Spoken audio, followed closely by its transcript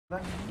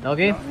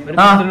Okay,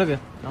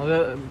 നമുക്ക്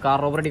car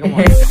robbery അടിക്കാൻ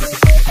പോകാം.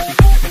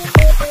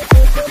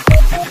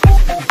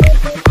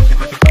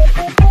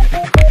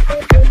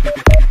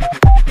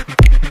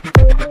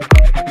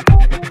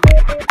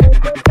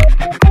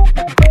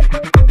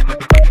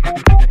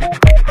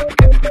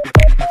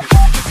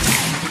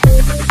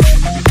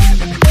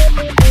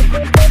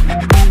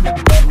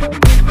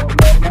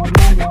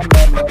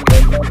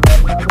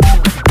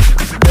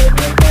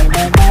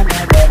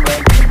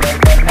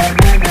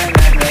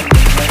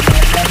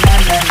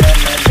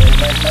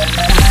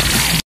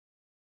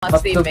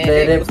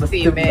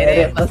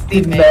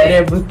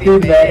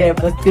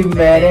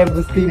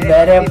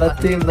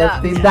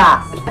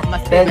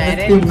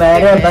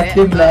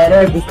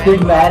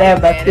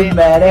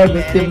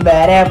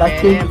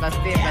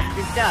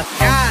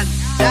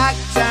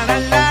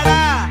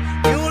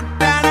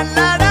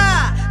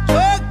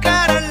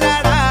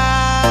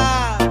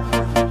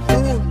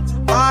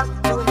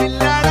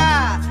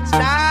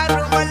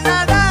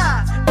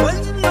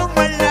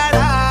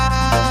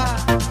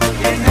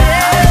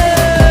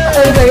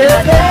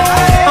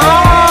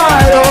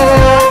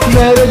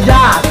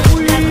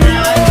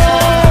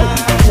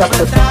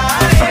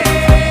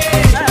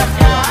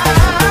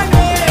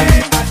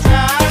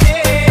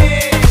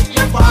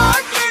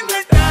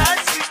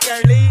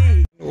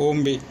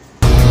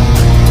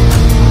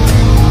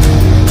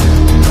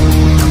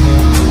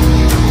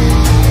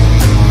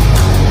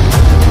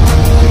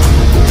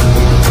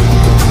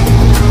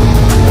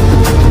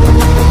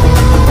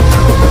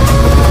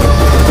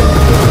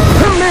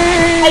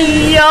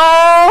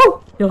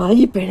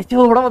 ഈ പിഴച്ച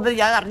ഇവിടെ വന്ന്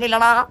ഞാൻ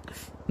അറിഞ്ഞില്ലടാ.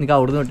 നിനക്ക്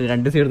അവിടുന്ന് വിട്ടു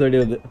 2 സൈഡ് തോണ്ടി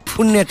വന്ന്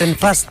പുണ്യേട്ടൻ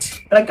ഫസ്റ്റ്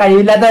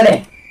കഴിയില്ലാത്തവരെ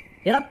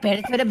എടാ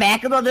പിഴച്ചവരെ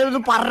ബാക്ക്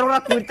പറഞ്ഞ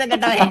കുരുത്തം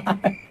കേട്ടവരെ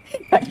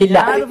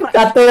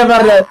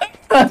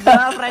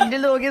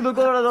ഫ്രണ്ടിൽ നോക്കി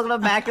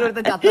ബാക്കിൽ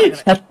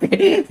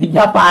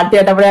ഞാൻ പാട്ട്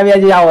കേട്ടപ്പോഴേ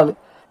ചെയ്യാവുന്നത്.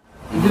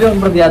 ഇതിലും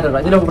പ്രതിയാത്ര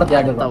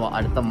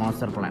അടുത്ത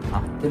മാസ്റ്റർ പ്ലാൻ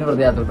ഇതിന്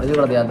പ്രതിയാത്ര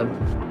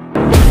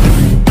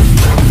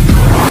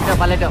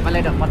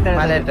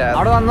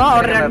അവിടെ വന്നോ.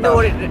 അവിടെ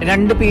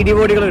 2 PD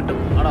ബോഡികൾ കിട്ടും.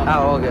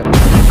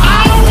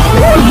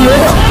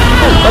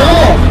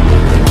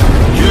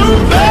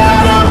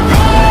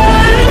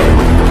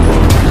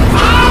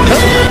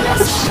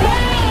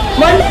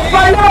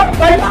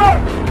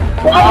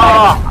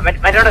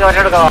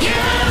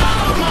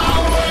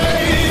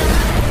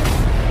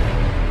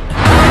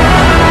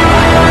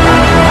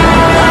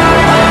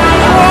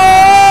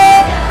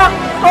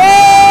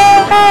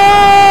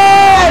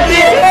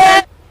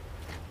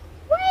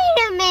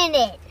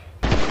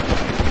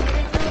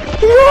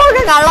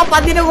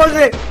 കള്ളപ്പത്തിനെ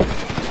കൊന്ന്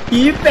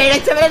ഈ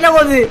പിഴച്ചവരെ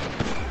കൊന്ന്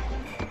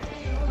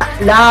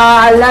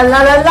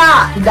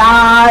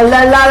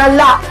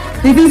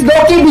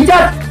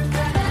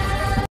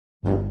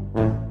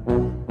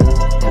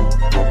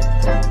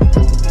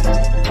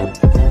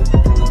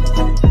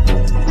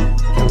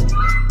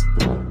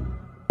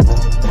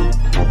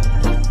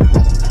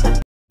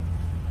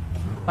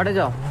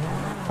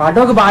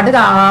പാട്ടോ പാട്ട്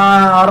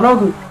ഓർമ്മ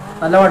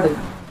നല്ല പാട്ട്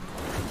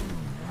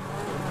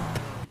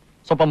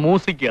സ്വപ്പം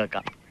മ്യൂസിക്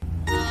കേൾക്കാം.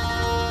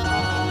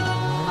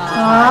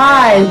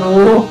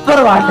 സൂപ്പർ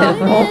പാട്ട്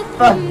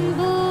സൂപ്പർ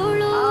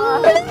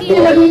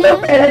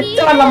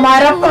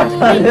മരപ്പാട്ട്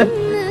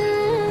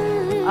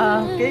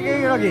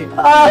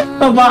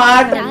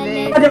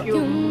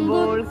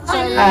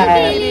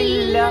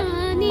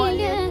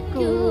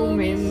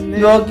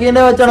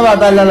ജോക്കിന്റെ വെച്ചാണ്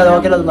പാട്ടല്ലല്ലോ.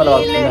 ജോക്കിന്റെ നല്ല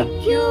പാട്ട്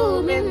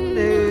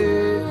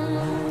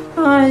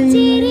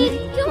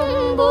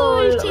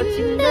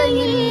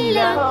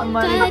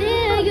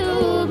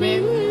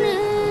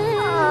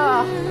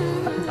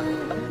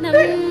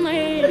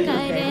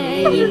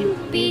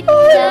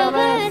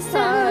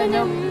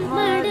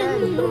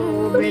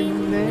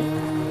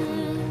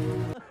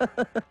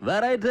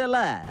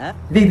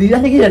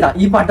ചേട്ടാ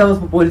ഈ പാട്ട്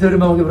പോലീസ്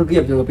വരുമ്പോ നമുക്ക് ഇവർക്ക്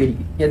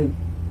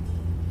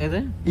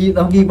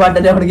നമുക്ക് ഈ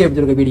പാട്ടിന്റെ അവിടെ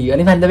കേൾപ്പിച്ചെടുക്കാം പിടിക്കുക.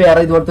 അല്ലെങ്കിൽ നല്ല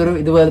വേറെ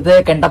ഇതുപോലത്തെ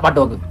കെണ്ടപ്പാട്ട്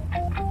നോക്ക്.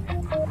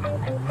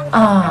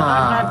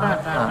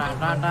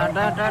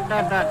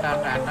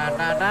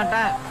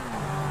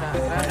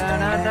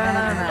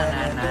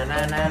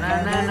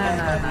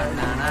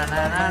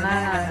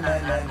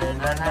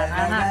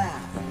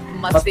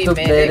 मस्ती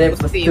मेरे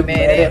मस्ती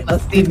मेरे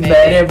मस्ती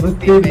मेरे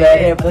मस्ती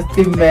मेरे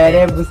मस्ती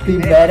मेरे मस्ती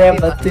मेरे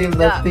मस्ती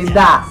मस्ती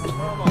दा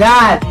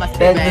यार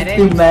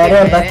मस्ती मेरे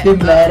मस्ती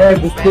मेरे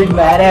मस्ती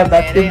मेरे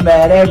मस्ती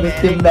मेरे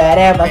मस्ती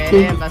मेरे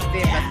मस्ती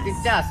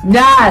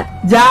यार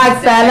जाग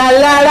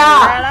सललड़ा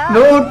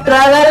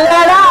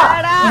नूट्रललड़ा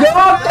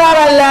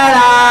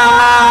जोकरलड़ा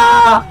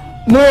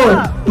नूर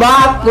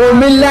बाकु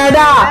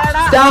मिलड़ा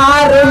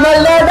चार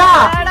मलड़ा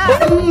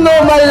ഒന്നു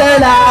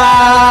മല്ലടാ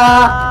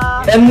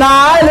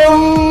എന്നാലും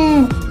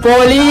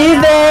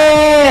പോലീസേ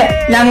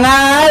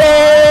ഞങ്ങളെ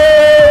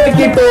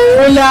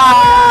കിട്ടൂല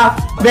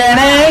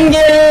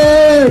വേണമെങ്കിൽ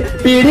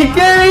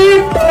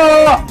പിടിക്കോ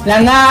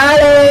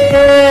ഞങ്ങളെ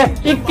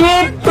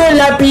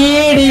കിട്ടൂല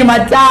പീടി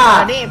മച്ചാ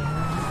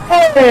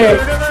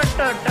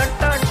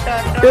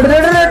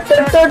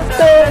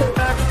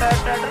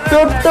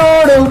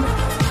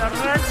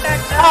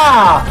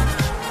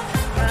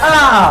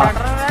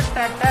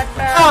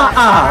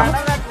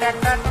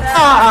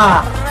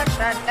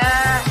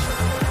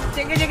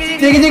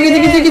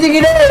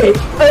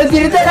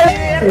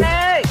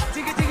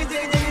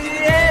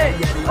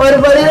ഒരു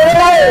പടി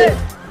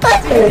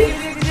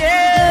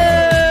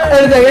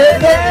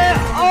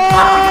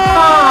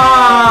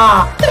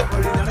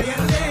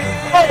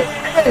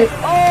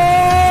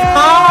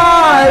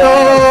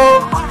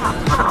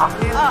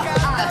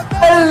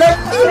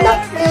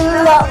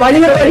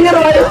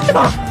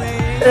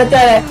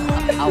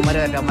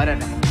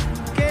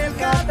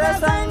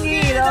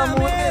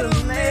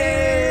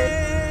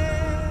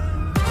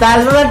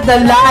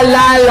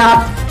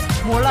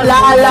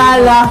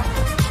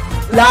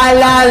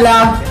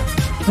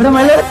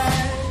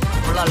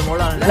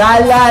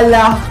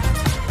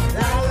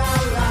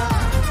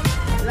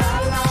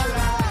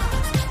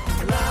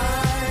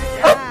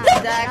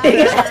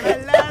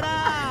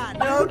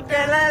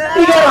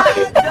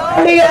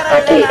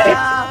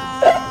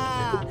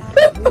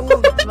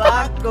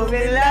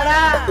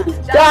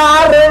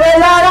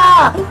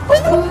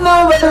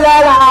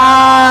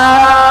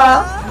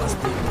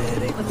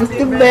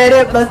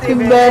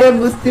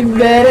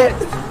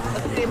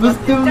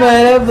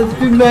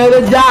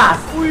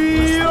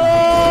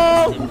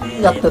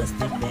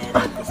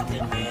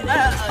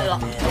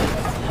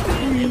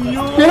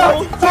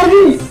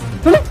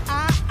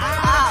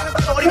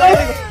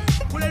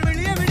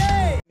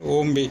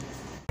ഓമ്പി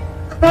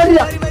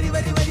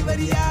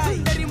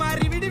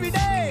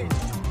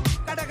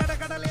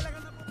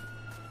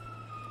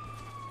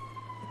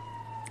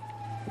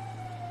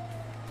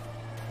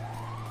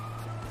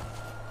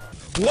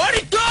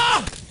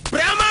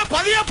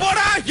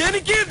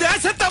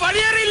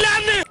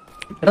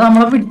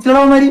നമ്മളെ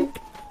പിടിച്ചോമാരി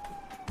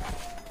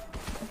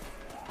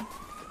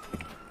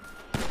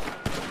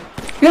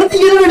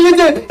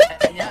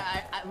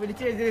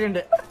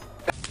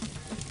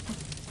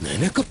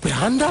നിനക്ക്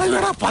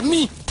പ്രാന്താളടാ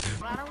പന്നി.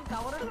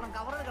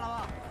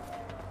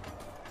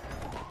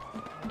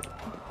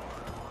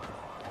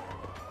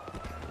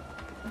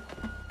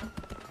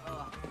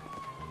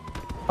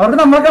 അവർക്ക്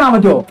നമ്മളെ കാണാൻ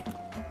പറ്റുമോ?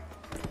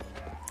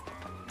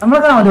 നമ്മളെ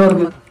കാണാൻ പറ്റുമോ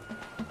അവർക്ക്?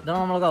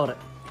 നമ്മളെ കവറ്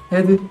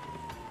ഏത്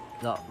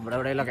ഇവിടെ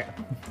എവിടെയൊക്കെ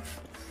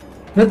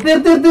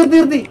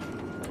നിർത്തി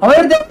അവർ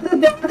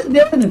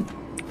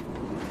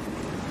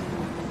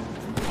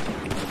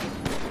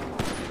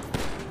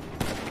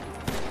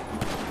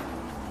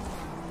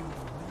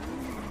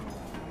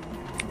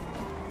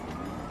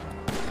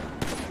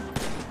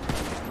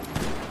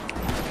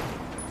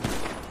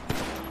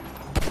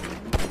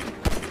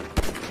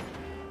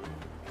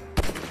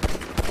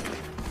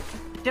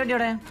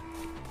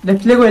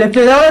ലെഫ്റ്റിലേക്ക് പോയി.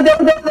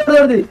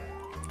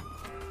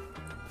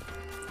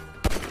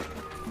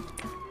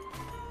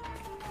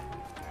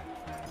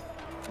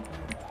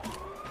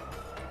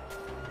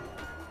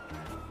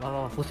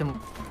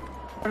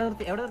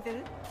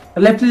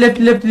 ലെഫ്റ്റ്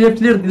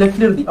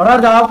ലെഫ്റ്റ്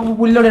അവിടെ ആ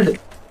പുല്ലോടെ ഉണ്ട്.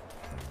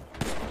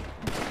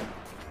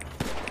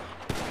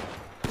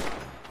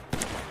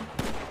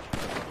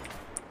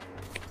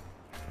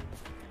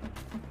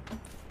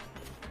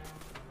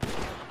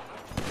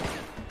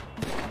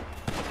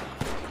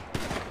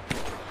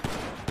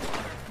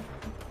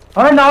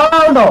 അവിടെ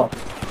ഉണ്ടോ?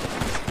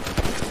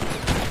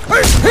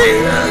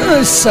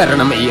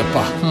 ശരണമയ്യപ്പ,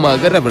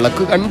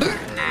 മകരവിളക്ക് കണ്ട്.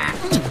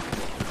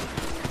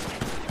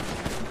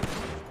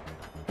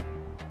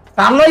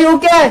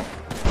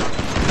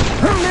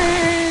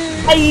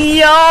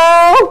 അയ്യോ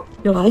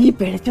ഈ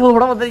പിഴച്ച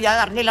ഇവിടെ വന്നത് ഞാൻ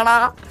അറിഞ്ഞില്ലടാ.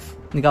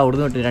 നിനക്ക്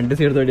അവിടുന്ന് വിട്ട് 2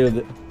 സൈഡ് തോടി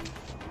വന്ന്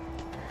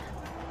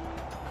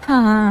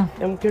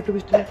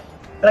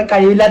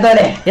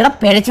കഴിവില്ലാത്തവരെ എടാ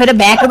പിഴച്ചവരെ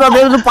ബാക്ക്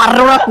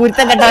പറഞ്ഞ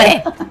കുരുത്തം കേട്ടവരെ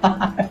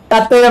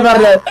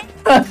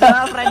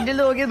ഫ്രണ്ടിൽ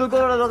നോക്കി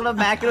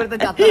ബാക്കിൽ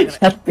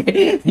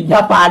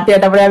ഞാൻ പാട്ട്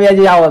കേട്ടപ്പോഴാ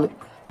ചെയ്യാവത്.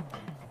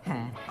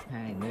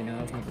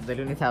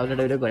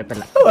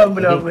 കുഴപ്പമില്ല.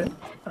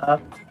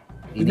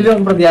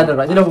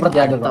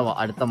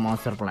 അടുത്ത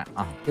മാസ്റ്റർ പ്ലാൻ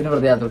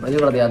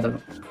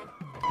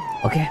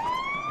ഓക്കെ.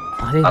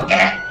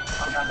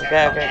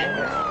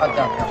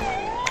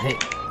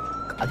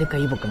 അത്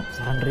കൈ പൊക്കണം.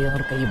 സറണ്ടർ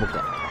ചെയ്യാൻ കൈ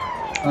പൊക്കാം.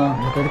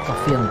 നമുക്കത്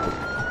കഫ് ചെയ്യാൻ നോക്കും.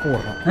 അപ്പോൾ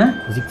ഓടണം.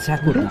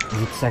 സിക്സാക്ക് വിടണം.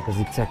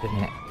 സിക്സാക്ക്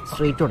ഇങ്ങനെ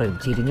സ്ട്രെയിറ്റ് ഓടണം,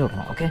 ചിരിഞ്ഞു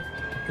വിടണം. ഓക്കെ.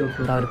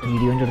 ഇവിടെ അവർ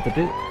വീഡിയോൻ്റെ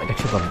എടുത്തിട്ട്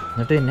രക്ഷപ്പെടണം.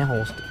 എന്നിട്ട് എന്നെ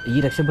ഈ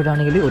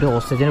രക്ഷപ്പെടുകയാണെങ്കിൽ ഒരു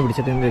ഹോസ്റ്റേജിനെ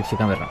പിടിച്ചിട്ട് എന്നെ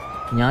രക്ഷിക്കാൻ വരണം.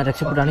 ഞാൻ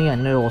രക്ഷപ്പെടുകയാണെങ്കിൽ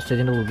എന്നെ ഒരു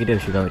ഹോസ്റ്റേജിനെ നോക്കിയിട്ട്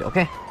രക്ഷിക്കാൻ വരും.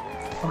 ഓക്കെ.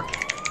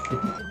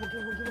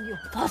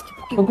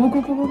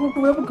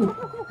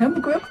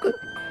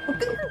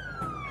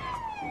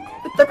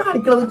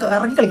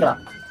 ഇറങ്ങി കളിക്കണം.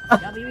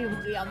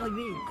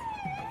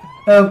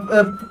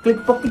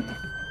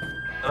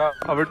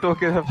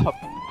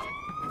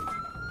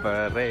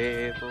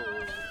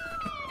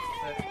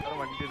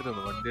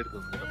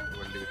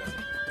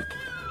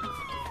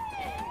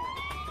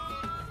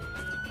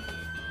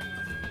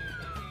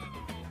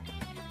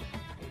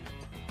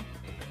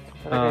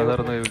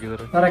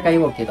 കൈ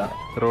നോക്കിയതാ.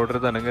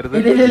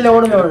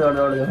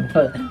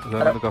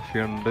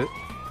 കഫിയുണ്ട്.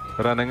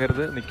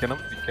 അനങ്ങരുത്. നിക്കണം.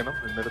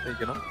 നിന്നടുത്ത്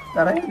നിക്കണം.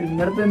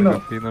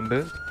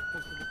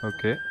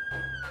 ഓക്കെ.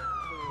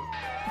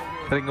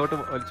 ഇങ്ങോട്ട്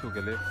വലിച്ചു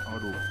നോക്കല്ലേ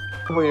അങ്ങോട്ട് പോകും.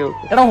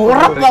 എടാ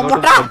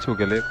വലിച്ചു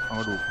നോക്കല്ലേ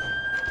അങ്ങോട്ട് പോകും.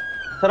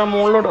 സാറേ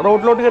മുകളിലോട്ട്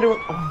റോഡിലോട്ട് കയറി.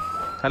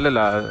 അല്ലല്ല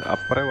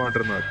അപ്പറേ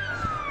വാണ്ടിരുന്ന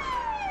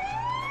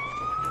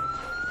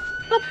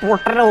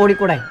പൊട്ടനെ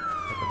ഓടിക്കൂടെ?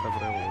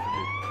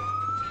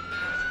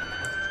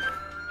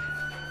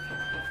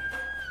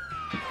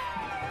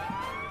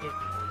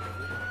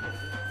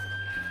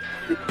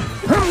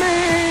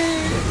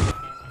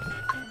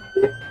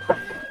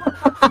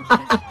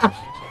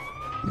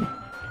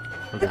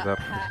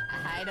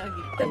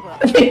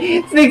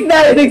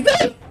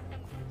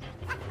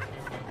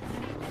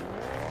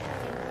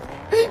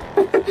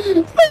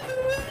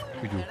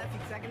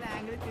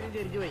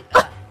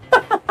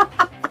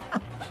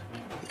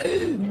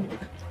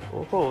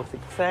 ഓഹോ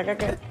 6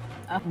 ആക്കൊക്കെ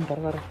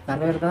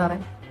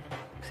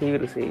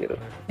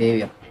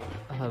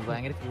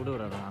ഭയങ്കര ചൂട്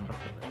കൂടാണ്.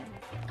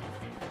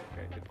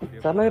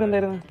 സാറിന്റെ പേര്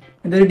എന്തായിരുന്നു?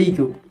 ഇതൊരു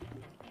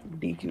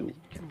DQ.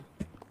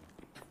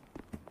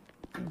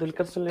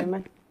 ദുൽഖർ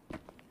സുലൈമാൻ.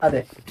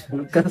 അതെ,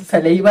 ദുൽഖർ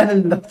സലൈമാൻ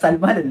അല്ലല്ലോ,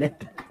 സൽമാൻ അല്ലേ?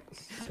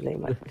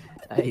 സുലൈമാൻ.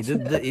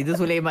 ഇത്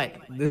സുലൈമാൻ.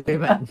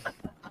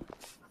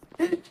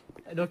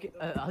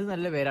 അത്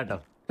നല്ല പേരാട്ടോ,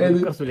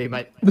 ദുൽഖർ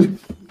സുലൈമാൻ.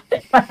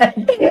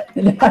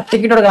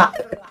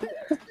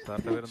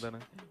 സാറിന്റെ പേരെന്താണ്?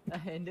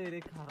 എന്റെ പേര്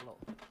കാർലോ.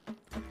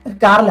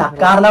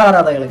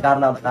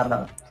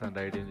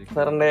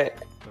 സാറിന്റെ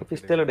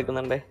പിസ്റ്റൽ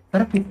എടുക്കുന്നുണ്ടേ.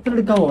 പിസ്റ്റൽ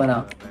എടുക്കാൻ പോവാനാ?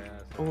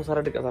 ഓ സാർ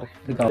എടുക്കാം സാറേ.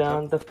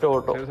 ഗ്രാൻഡ് തെഫ്റ്റ്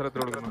ഓട്ടോ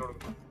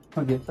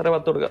സാറേ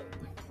 10 കൊടുക്കാം.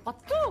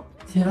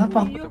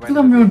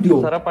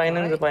 സാറേ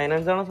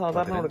 15 ആണ്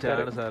സാധാരണ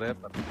കൊടുക്കാറ്.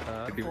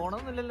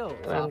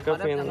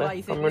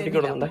 കമ്മ്യൂണിറ്റിക്ക്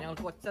കൊടുക്കണ്ടേ?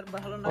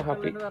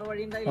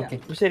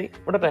 ശരി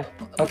വിടട്ടെ.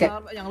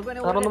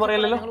 സാറൊന്നും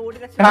പറയല്ലോ?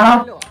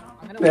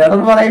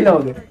 വേറൊന്നും പറയില്ല.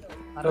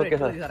 ഓക്കെ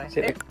സാർ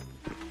ശരി.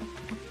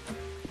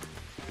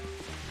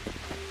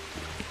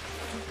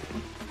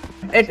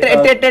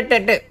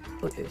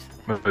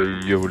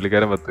 അയ്യോ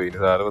പുള്ളിക്കാരൻ 10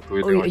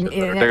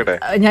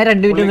 ഞാൻ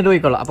 2 മിനിറ്റ് വന്നിട്ട്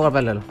പോയിക്കോളാം. അപ്പൊ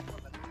കുഴപ്പമില്ലല്ലോ.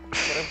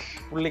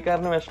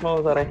 പുള്ളിക്കാരന്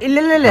വിഷമാവും സാറേ. ഇല്ല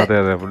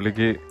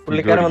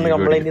പുള്ളിക്കാരൻ വന്ന്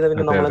കംപ്ലൈന്റ് ചെയ്ത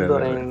പിന്നെ നമ്മളെന്ത്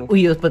പറയുന്നത്?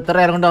 ഉയ്യോ ഇപ്പൊ ഇത്ര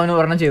നേരം കൊണ്ട് അവന്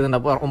ഒരെണ്ണം ചെയ്തിട്ടുണ്ട്.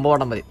 അപ്പൊ 9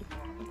 ഓട്ടം മതി.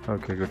 9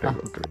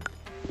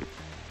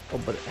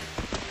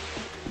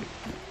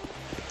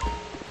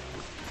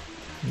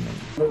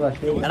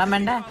 എടാ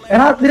വേണ്ട.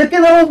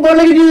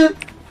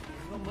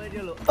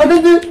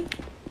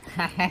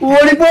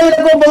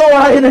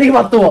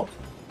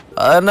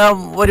 അതെന്നാ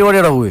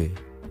പരിപാടിയുടെ പോയി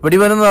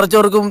വെടിവെന്ന്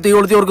നിറച്ചവർക്കും തീ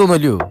കൊളുത്തിയവർക്കും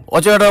അല്ലയോ?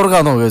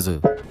 ഒച്ചയായിട്ടവർക്കാണോ കേസ്?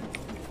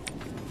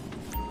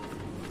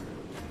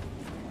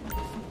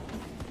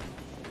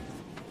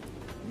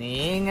 നീ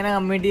ഇങ്ങനെ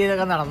കമ്മിറ്റ്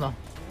ചെയ്തൊക്കെ നടന്നോ?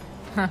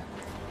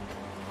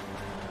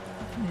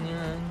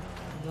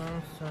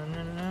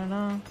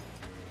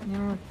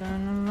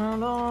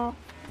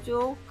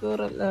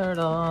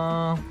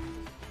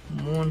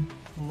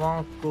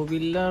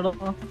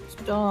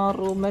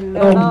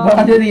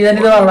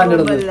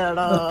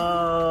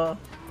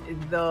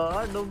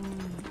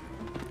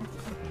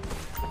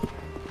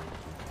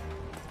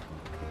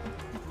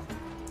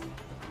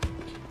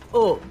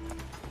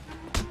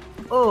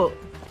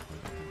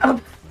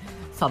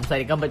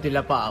 സംസാരിക്കാൻ പറ്റില്ല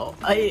പാവോ.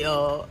 അയ്യോ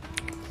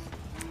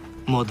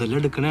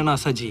മുതലെടുക്കണേണ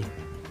സജി.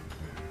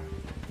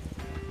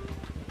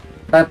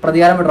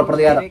 പ്രതികാരം വിട്ടോ,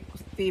 പ്രതികാരം.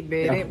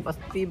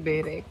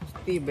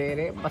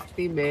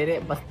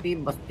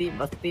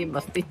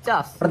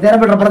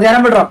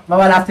 പ്രതികാരം വിട്ടോ.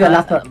 ലാസ്റ്റ്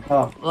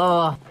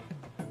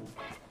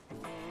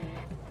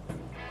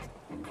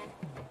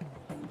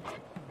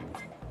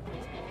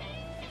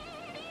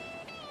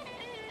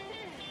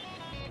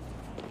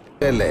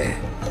അല്ലേ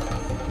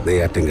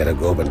നെയ്യാറ്റിൻകര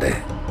ഗോപന്റെ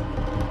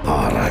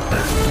ആറാട്ട്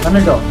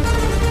കണ്ണോ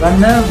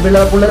കണ്ണ്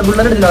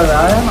പിള്ളേരെടുത്തില്ല.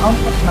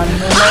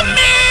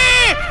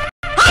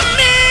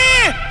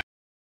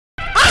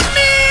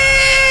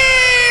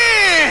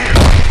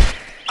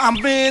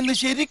 അമ്മേന്ന്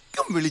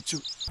ശരിക്കും വിളിച്ചു.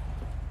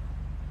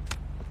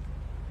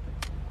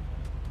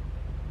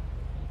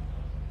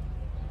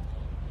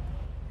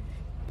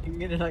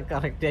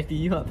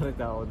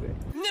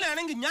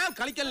 ഇങ്ങനെയാണെങ്കിൽ ഞാൻ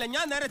കളിക്കല്ല,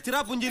 ഞാൻ നേരെ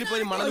ചിറാപുഞ്ചിയിൽ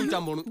പോയി മണം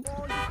വിൽക്കാൻ പോണു.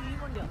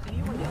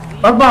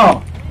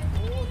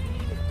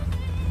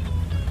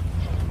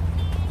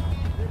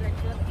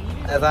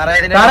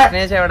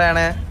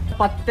 എവിടെയാണ്?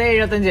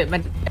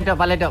 10:75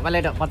 പലേറ്റോ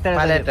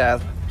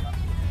 10:75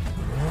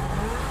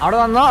 അവിടെ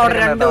വന്നോ.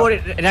 അവിടെ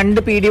 2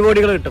 PD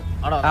ബോഡികൾ കിട്ടും.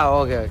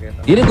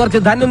 ഇനി കുറച്ച്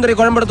ധന്വന്തരി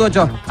കുഴമ്പെടുത്ത്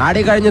വെച്ചോ.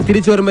 ആടി കഴിഞ്ഞ്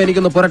തിരിച്ചു വരുമ്പോ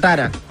എനിക്കൊന്ന്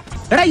പുരട്ടാനാ.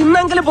 എടാ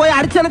ഇന്നെങ്കിലും പോയി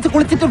അടിച്ചനച്ച്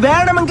കുളിച്ചിട്ട്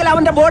വേണമെങ്കിൽ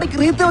അവന്റെ ബോഡിക്ക്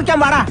റീത്ത് വെക്കാൻ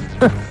പാടാ.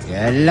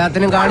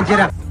 എല്ലാത്തിനും കാണിച്ചു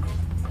തരാം.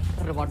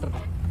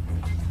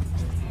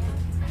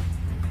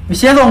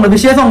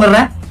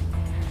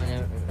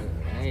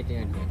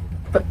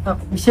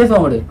 വിശേഷം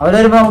അവര്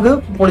വരുമ്പോ നമുക്ക്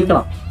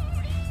പൊളിക്കണം.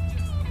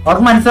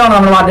 അവർക്ക് മനസ്സിലാവണം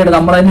നമ്മള് മാറ്റിയെടുത്ത്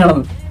നമ്മൾ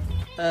തന്നെയാണെന്ന്.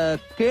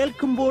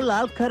 കേൾക്കുമ്പോൾ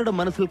ആൾക്കാരുടെ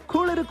മനസ്സിൽ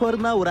കുളിര്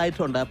കോരുന്ന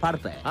ഒരായിട്ടുണ്ട്.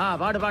 പാടത്തെ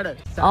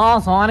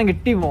സാധനം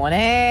കിട്ടി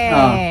മോനെ.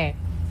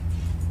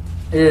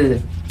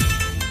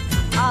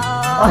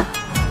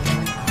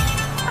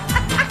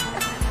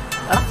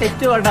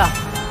 തെറ്റ് വേണ്ട.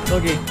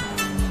 ഓക്കെ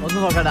ഒന്ന്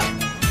നോക്കണ്ട.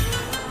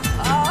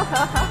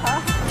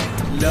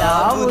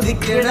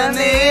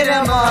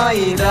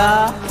 നേരമായിതാ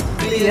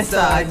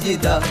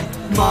സാജിദ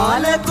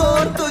മാല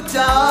കോർത്തു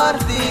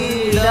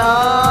ചാർത്തിടാം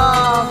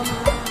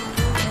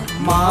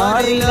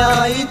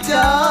മാറിലായി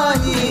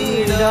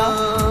ചാഞ്ഞിടാം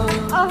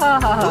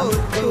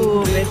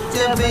വെച്ച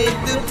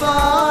ബൈത്ത്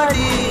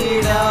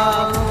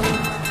പാടിടാം.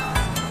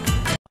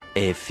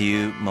 A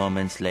few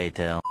moments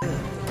later.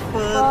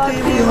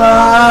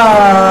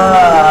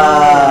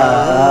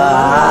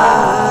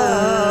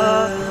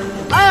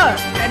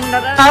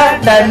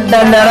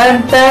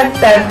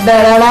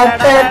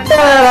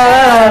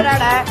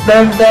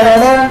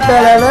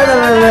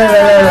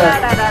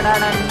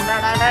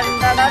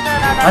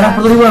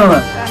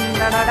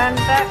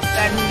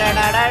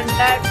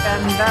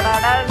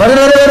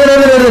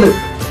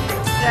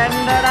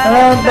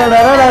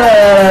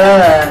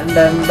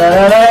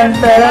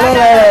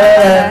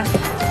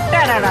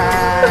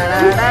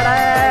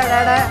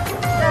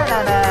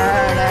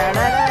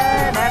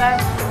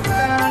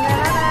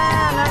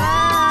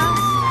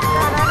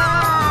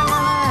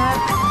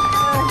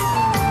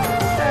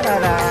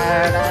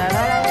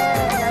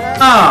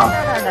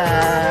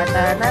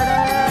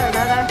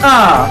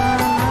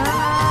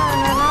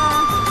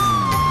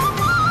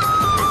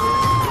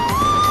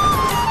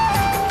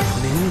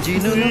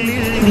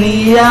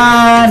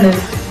 നീയാണ്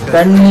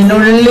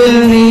കണ്ണിനുള്ളിൽ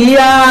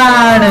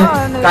നീയാണ്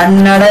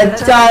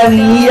കണ്ണടച്ചാൽ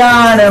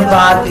നീയാണ്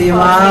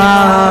ഫാത്തിമ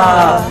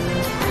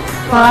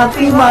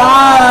ഫാത്തിമ.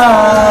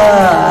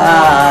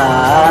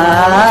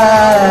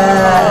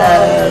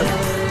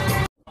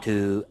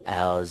 2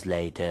 hours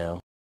later.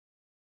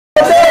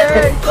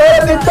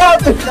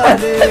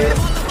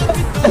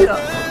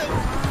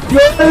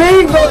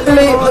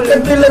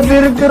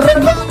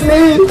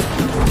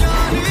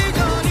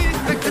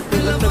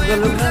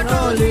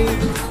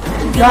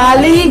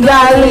 ഗാലി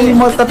ഗാലി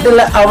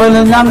മൊത്തത്തില് അവന്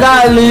ഞാൻ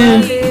ഗാലി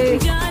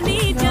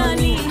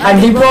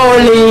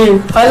അടിപൊളി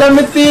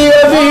അലമിത്തി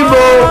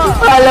അബീബോ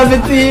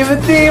അലമിത്തി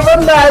വിത്തി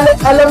വന്നാല്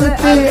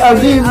അലമിത്തി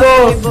അബീബോ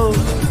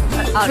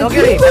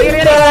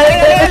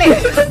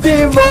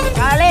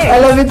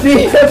അലമിത്തി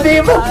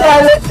അബീബോ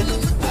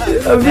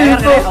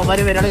അബീബോ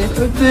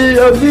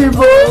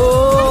അബീബോ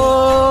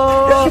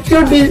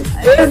ചുട്ടി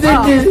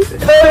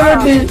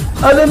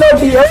അത്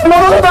നോട്ടി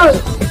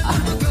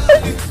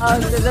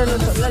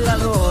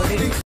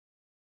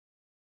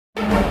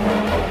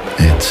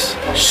It's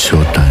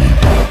showtime.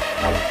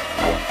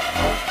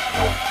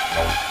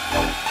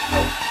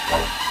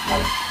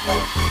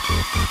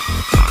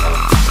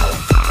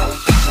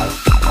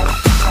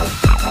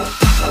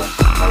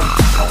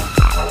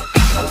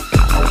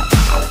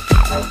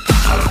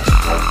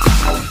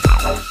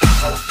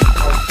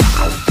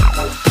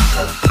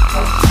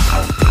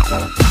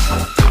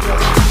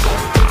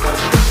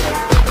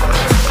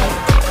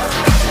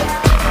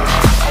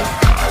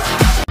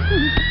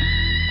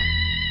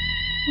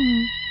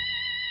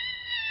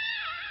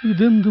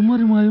 ഇതെന്ത്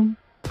മറിമായും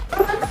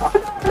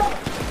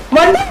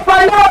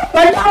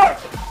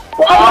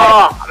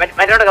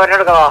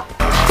മറ്റോടൊക്കെ